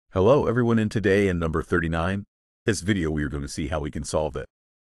Hello everyone, and today in number 39, this video we are going to see how we can solve it.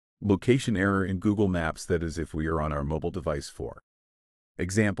 Location error in Google Maps, that is if we are on our mobile device for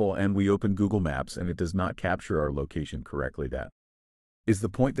example and we open Google Maps and it does not capture our location correctly. That is the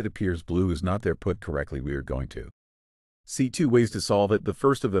point that appears blue is not there put correctly. We are going to see two ways to solve it. The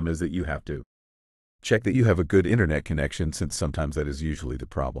first of them is that you have to check that you have a good internet connection, since sometimes that is usually the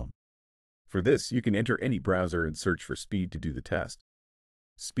problem. For this, you can enter any browser and search for speed to do the test.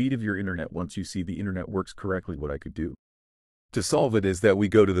 Speed of your internet. Once you see the internet works correctly, what I could do to solve it is that we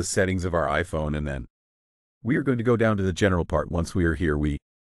go to the settings of our iPhone, and then we are going to go down to the general part. Once we are here, we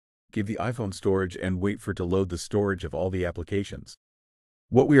give the iPhone storage and wait for it to load the storage of all the applications.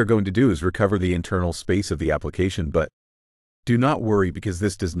 What we are going to do is recover the internal space of the application, but do not worry, because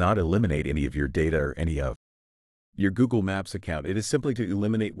this does not eliminate any of your data or any of your Google Maps account. It is simply to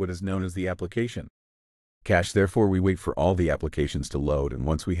eliminate what is known as the application cache. Therefore, we wait for all the applications to load, and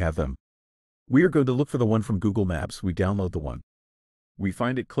once we have them, we are going to look for the one from Google Maps. We download the one. We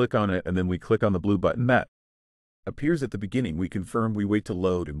find it, click on it, and then we click on the blue button that appears at the beginning. We confirm, we wait to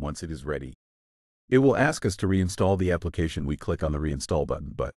load, and once it is ready, it will ask us to reinstall the application. We click on the reinstall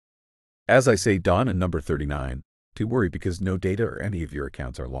button, but as I say, Don in number 39, to worry, because no data or any of your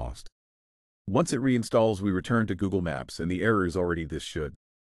accounts are lost. Once it reinstalls, we return to Google Maps, and the error is already, this should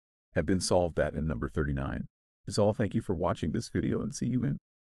have been solved. That in number 39 is all. Thank you for watching this video, and see you in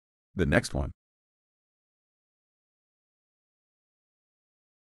the next one.